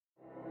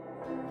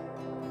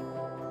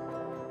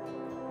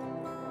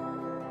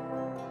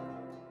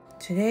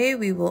Today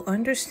we will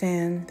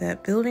understand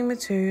that building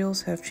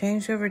materials have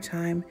changed over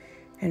time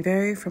and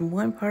vary from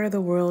one part of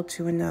the world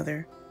to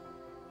another.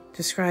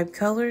 Describe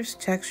colors,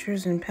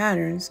 textures, and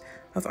patterns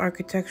of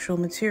architectural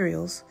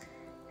materials,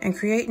 and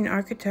create an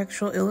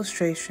architectural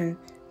illustration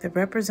that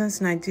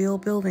represents an ideal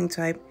building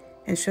type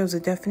and shows a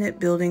definite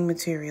building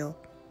material.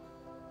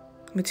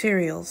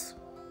 Materials: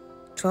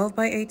 12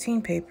 by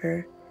 18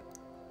 paper,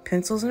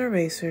 pencils and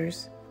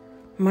erasers,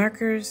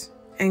 markers,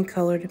 and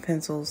colored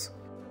pencils.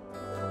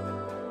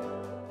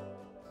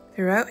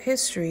 Throughout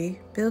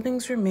history,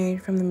 buildings were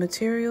made from the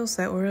materials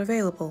that were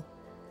available.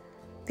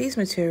 These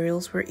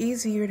materials were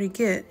easier to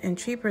get and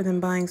cheaper than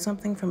buying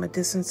something from a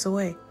distance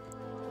away.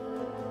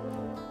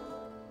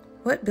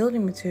 What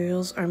building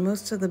materials are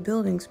most of the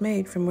buildings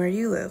made from where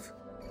you live?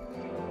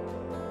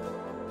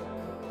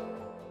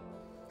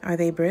 Are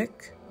they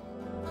brick?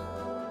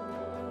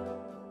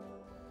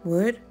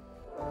 Wood?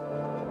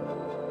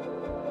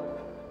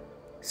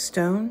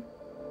 Stone?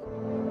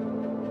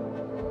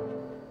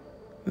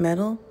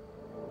 Metal?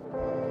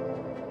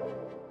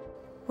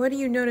 What do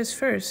you notice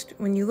first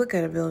when you look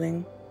at a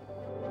building?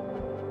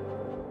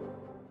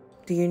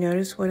 Do you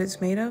notice what it's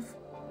made of?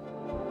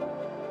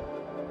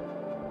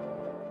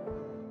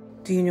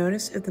 Do you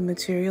notice if the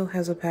material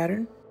has a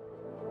pattern?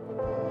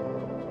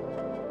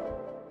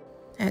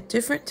 At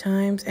different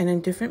times and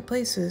in different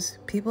places,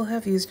 people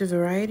have used a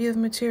variety of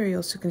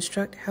materials to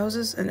construct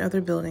houses and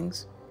other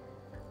buildings.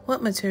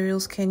 What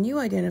materials can you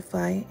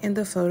identify in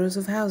the photos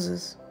of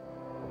houses?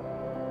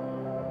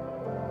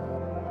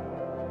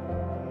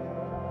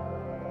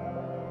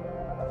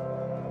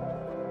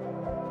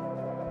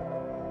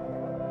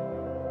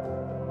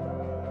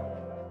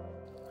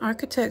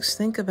 Architects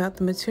think about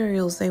the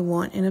materials they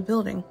want in a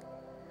building.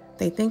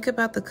 They think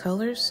about the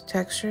colors,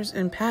 textures,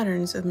 and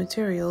patterns of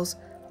materials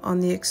on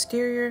the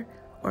exterior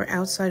or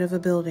outside of a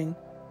building.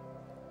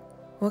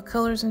 What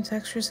colors and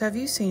textures have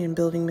you seen in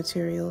building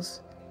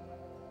materials?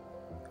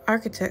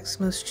 Architects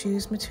must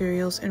choose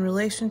materials in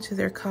relation to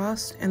their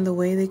cost and the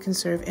way they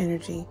conserve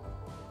energy.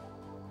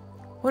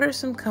 What are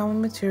some common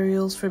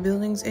materials for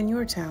buildings in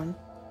your town?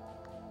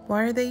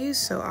 Why are they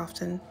used so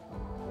often?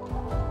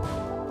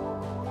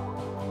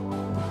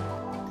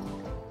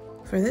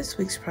 For this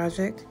week's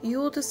project, you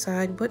will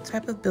decide what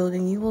type of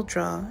building you will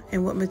draw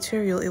and what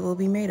material it will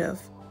be made of.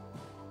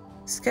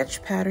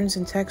 Sketch patterns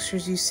and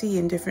textures you see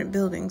in different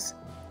buildings.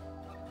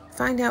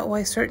 Find out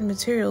why certain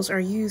materials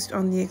are used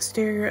on the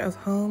exterior of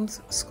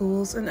homes,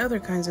 schools, and other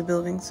kinds of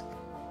buildings.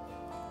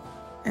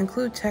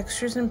 Include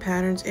textures and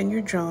patterns in your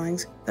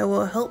drawings that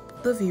will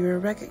help the viewer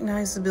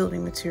recognize the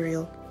building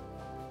material.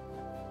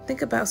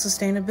 Think about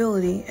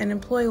sustainability and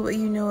employ what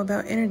you know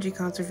about energy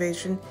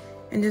conservation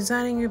in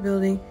designing your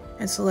building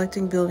and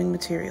selecting building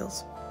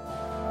materials.